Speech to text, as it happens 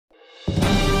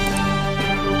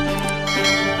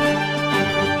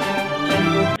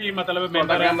भी मतलब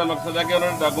मेंबर का मकसद है कि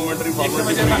उन्होंने डॉक्यूमेंट्री फॉर्मेट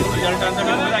रिजल्ट आंदा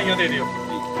मैं बधाइयां दे दिओ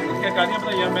इसके कादियां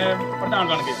बधाइयां मैं प्रधान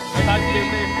बन गया मैं आज जेल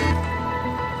से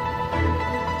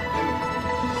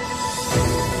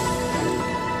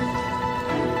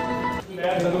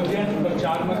मैं दरोजियन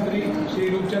प्रचार मंत्री श्री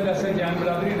रूपचंद एस जैन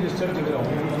बरादरी रजिस्टर जगराओं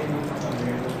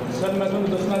सर मैं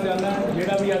तुहानूं दसना चाहना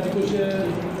जिहड़ा भी अज कुछ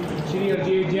श्री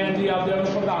अरजीत जैन जी आपदे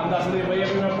नूं प्रधान दसदे पए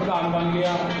कि मैं प्रधान बन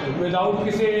गया विदाउट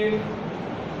किसी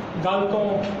गल तो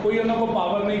कोई उन्होंने को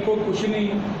पावर नहीं कोई कुछ नहीं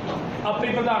अपने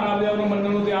प्रधान आपदे आप मनण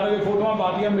नूं तैयार हो फोटोआं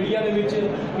पातियां मीडिया दे विच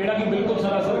जिहड़ा कि बिल्कुल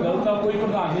सरासर गलत आ कोई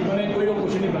प्रधान नहीं बने कोई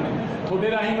कुछ नहीं बने थोड़े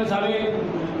राही मैं सारे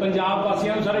पंजाब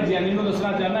वासियों सारे जैनी को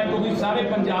दसना चाहना क्योंकि सारे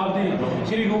पंजाब की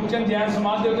श्री रूपचंद जैन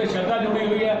समाज के उत्ते श्रद्धा जुड़ी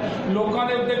हुई है लोगों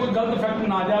के उत्ते कोई गलत इफैक्ट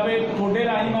ना जाए थोड़े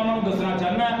राही मैं उन्होंने दसना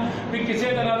चाहना भी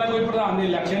किसी तरह का कोई प्रधान के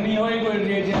इलैक्शन नहीं होए कोई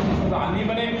रजेश जैन प्रधान नहीं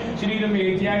बने श्री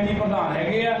रमेश जैन जी प्रधान है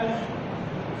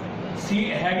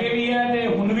हैगे भी है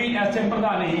तो हुण भी एसएम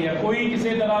प्रधान ही है कोई किसी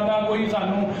तरह का कोई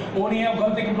सानू वो नहीं है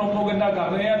गलत एक प्रोपोगेंडा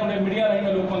कर रहे हैं थोड़े मीडिया राही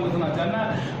मैं लोगों को दसना चाहना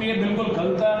भी ये बिल्कुल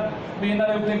गलत है भी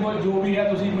इन्होंने उत्ते कोई जो भी है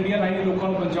तुम मीडिया राही लोगों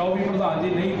को पहुँचाओ भी प्रधान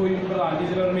जी नहीं कोई प्रधान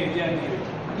जी सिर्फ रमेश जैन जी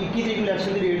 21 तरीक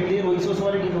इलैक्शन की डेट क्लीयर हुई सी उस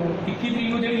बारे की 21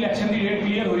 तरीक को जी इलैक्शन की डेट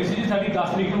क्लीयर हुई सी साड़ी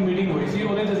 10 तरीक को मीटिंग हुई सी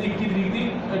ਉਹਦੇ 'ਚ 21 तरीक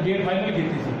की डेट फाइनल की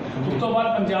सी उस तो बाद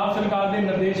पंजाब सरकार के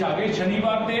निर्देश आ गए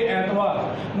शनिवार ते ऐतवार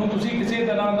नूं तुसीं किसी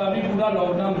तरह का भी पूरा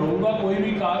लॉकडाउन रहूगा कोई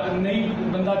भी नहीं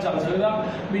बंदा चल सकता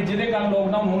भी जिहदे कारण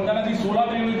लॉकडाउन होने का असीं 16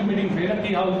 तरीक को एक मीटिंग फिर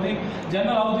रखी हाउस की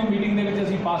जनरल हाउस की मीटिंग के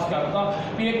असीं पास करता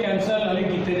भी ये कैंसल हले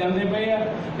किए जाते पे है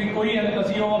भी कोई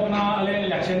असीं वो अपना हले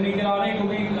इलैक्शन नहीं करा रहे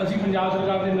क्योंकि असीं पंजाब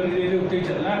सरकार के निर्देश के उत्ते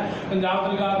चलना है पंजाब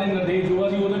सरकार के निर्देश जो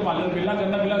असीं उहदे पालन पहला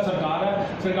करना पहला सरकार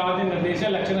है सरकार के निर्देश है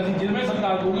इलैक्शन असीं जिवें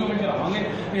सरकार कहूगी उवें करावांगे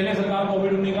पहले सरकार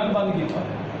कोविड-19 का बंद किया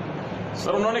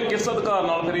सर उन्होंने किस अधिकार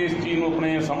नाल फिर इस चीज़ को अपने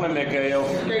सामने लेके आए हो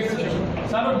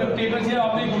सर वो डिक्टेटरशिप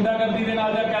अपनी गुंडागर्दी के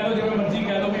नाल कह दो जिवें मर्जी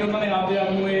कह दो भी उन्होंने आपदे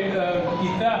आप नूं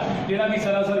कीता जिहड़ा कि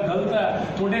सरासर गलत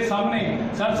है थोड़े सामने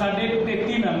सर साडे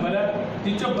 33 मैंबर है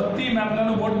जिसों 32 मैंबरां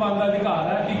नूं वोट पाउण दा अधिकार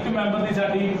है एक मैंबर की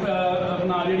साडी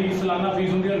अपना जिहड़ी सालाना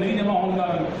फीस हुंदी नहीं जमा होने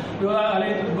कारण भी उहदा हले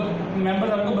मैंबर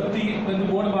साडे कोल 32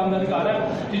 वोट पाउण दा अधिकार है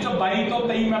जिसों 22 तो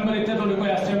 23 मैंबर इत्थे तुहाडे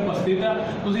कोल इस टाइम उपस्थित है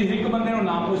तुसीं हर एक बंदे नूं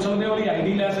नाम पुछ सकदे हो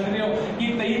आईडी लै सकदे हो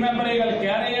कि 23 मैंबर ये गल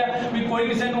कह रहे हैं भी कोई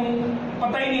किसी को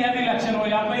पता ही नहीं है भी इलैक्शन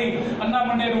होया भाई अन्ना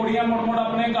बंदे रोड़ियां मुड़ मुड़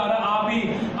अपने घर आप ही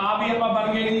आप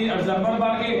बन गए जी ऑब्जर्वर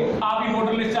बन गए आप ही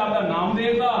वोटर लिस्ट आपका नाम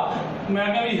देता मैं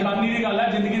क्या भी हैरानी की गल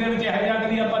है जिंदगी के यह जा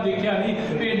कभी आप देखा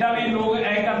नहीं भी एडा भी लोग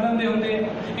ऐ कर देंगे होंगे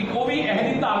एक वो भी यह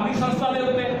जी धार्मिक संस्था के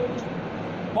उत्ते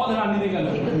बहुत हैरानी की गल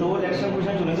है दो इलैक्शन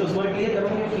कमीशन चुने से उस बार क्लियर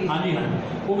करोगे हाँ जी हाँ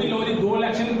वो भी लोग जी दो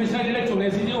इलैक्शन कमीशनर जो चुने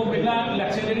से जी वो पहला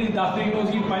इलैक्शन जी 10 तरीक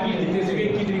को फाइनल किए थे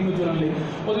 21 तरीक को चुनने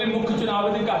लिए मुख्य चुनाव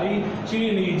अधिकारी श्री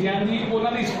अनील जैन जी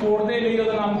उन्होंने सपोर्ट के लिए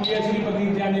उसका नाम किया श्री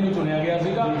प्रदीप जैन जी को चुनिया गया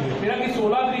जोड़ा कि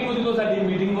 16 तरीक को जो साडी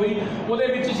मीटिंग हुई वो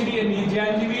श्री अनील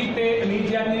जैन जी भी तो अनील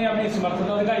जैन जी ने अपनी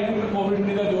समर्थता दिखाई कि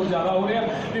कोविड-19 का जोर ज़्यादा हो रहा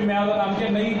भी मैं उसका नाम किया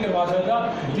नहीं करवा सकता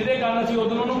जिसके कारण असीं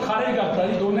उधर उन्होंने खारिज करता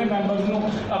जी दोनों मैंबर्स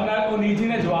को अपना अनील जी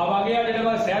ने जवाब आ गया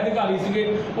जो सह अधिकारी से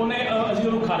उन्हें असीं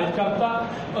उन्होंने खारिज करता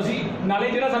असीं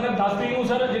नाले जो साडा 10 तरीक को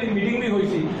सर जी मीटिंग भी हुई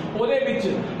सी ਉਹਦੇ ਵਿੱਚ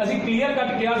ਅਸੀਂ क्लीयर कट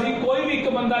किया सी कोई भी एक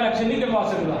बंदा इलैक्शन नहीं करवा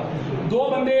सकता दो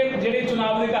बंदे ਜਿਹੜੇ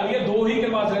चुनाव अधिकारी है दो ही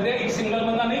करवा सकते हैं एक सिंगल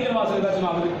बंदा नहीं करवा सकता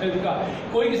चुनाव अधिकार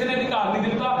कोई किसी ने अधिकार नहीं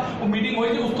दिता वो मीटिंग हुई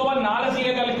थी उस तो बाद नाल असीं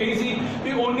ये गल कही सी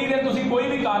भी उन्नी देर तुसीं कोई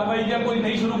भी कार्रवाई या कोई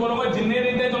नहीं शुरू करोगे जिन्ने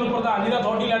दिन तक तुहानूं प्रधान जी का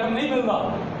अथॉरिटी लैटर नहीं मिलता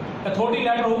अथॉरिटी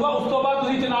लैटर होगा उस तो बाद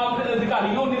तुसीं चुनाव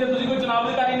अधिकारी हो उन्नी देर तुसीं कोई चुनाव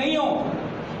अधिकारी नहीं हो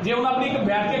जे हुण अपनी एक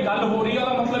बैठ के गल हो रही है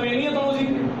उसका मतलब ये नहीं है तुहानूं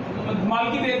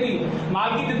मालकी देती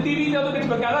मालकी दिती भी तो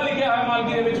बकायदा लिखा है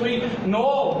मालकी के भाई नो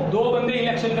दो बंदे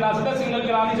इलैक्शन करा सकता सिंगल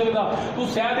करा नहीं सकता तू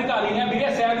सह अधिकारी है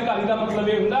भैया सह अधिकारी का मतलब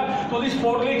ये होंगे तो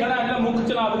सपोर्ट लिए खड़ा है जो मुख्य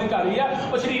चुनाव अधिकारी है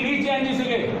वो श्री अनील जैन जी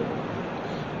से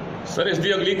सर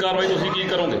इसकी अगली कार्रवाई तुसीं की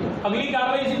करोगे अगली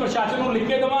कार्रवाई असीं प्रशासन को लिख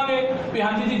के देवांगे भी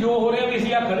हाँ जी जो हो रहा भी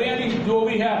असीं आ खड़े हैं जी जो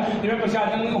भी है जिवें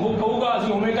प्रशासन कहूगा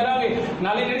असीं उवें करांगे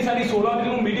नाले जिहड़ी साडी 16 तरीक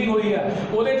नूं मीटिंग हुई है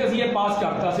ਉਹਦੇ 'ਚ ਅਸੀਂ ਇਹ पास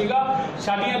करता सीगा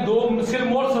साडियां दो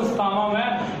सिरमौर संस्थावां मैं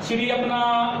श्री अपना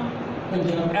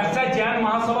एस जैन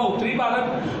महासभा उत्तरी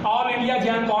Bharat all India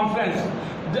Jain conference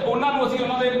उन्होंने असीं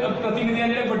उन्होंने प्रतिनिधियां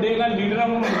जिहड़े वड्डे लीडरां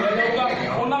नूं मिलिया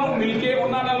जाऊगा उन्होंने मिल के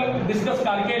उन्होंने डिस्कस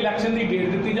करके इलैक्शन की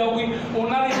डेट दी जाऊगी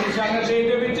उन्होंने दिशा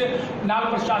निर्देश के नाल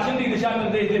प्रशासन की दिशा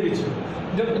निर्देश के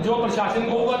जो प्रशासन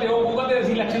कहूगा तो वो कहूगा तो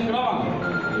असीं इलैक्शन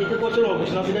करावांगे एक क्वेश्चन और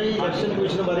पूछना सीगा जी इलैक्शन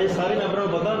कमीशन बारे सारे मैंबरों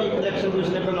को पता भी इलैक्शन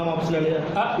कमीशन ने अपना नाम वापस ले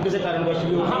लिया किसी कारणवश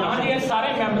भी हाँ जी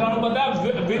सारे मैंबरों को पता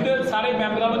विद सारे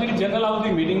मैंबरों को जी जनरल हाउस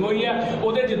की मीटिंग हुई है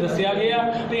वो दसिया गया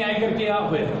तो ऐ करके आ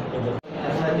होया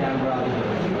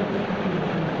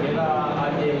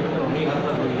आज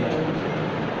हरकत हुई है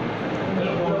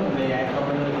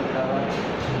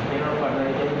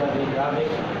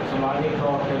सामाजिक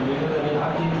तौर पर लीडर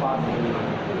हर चीज़ पास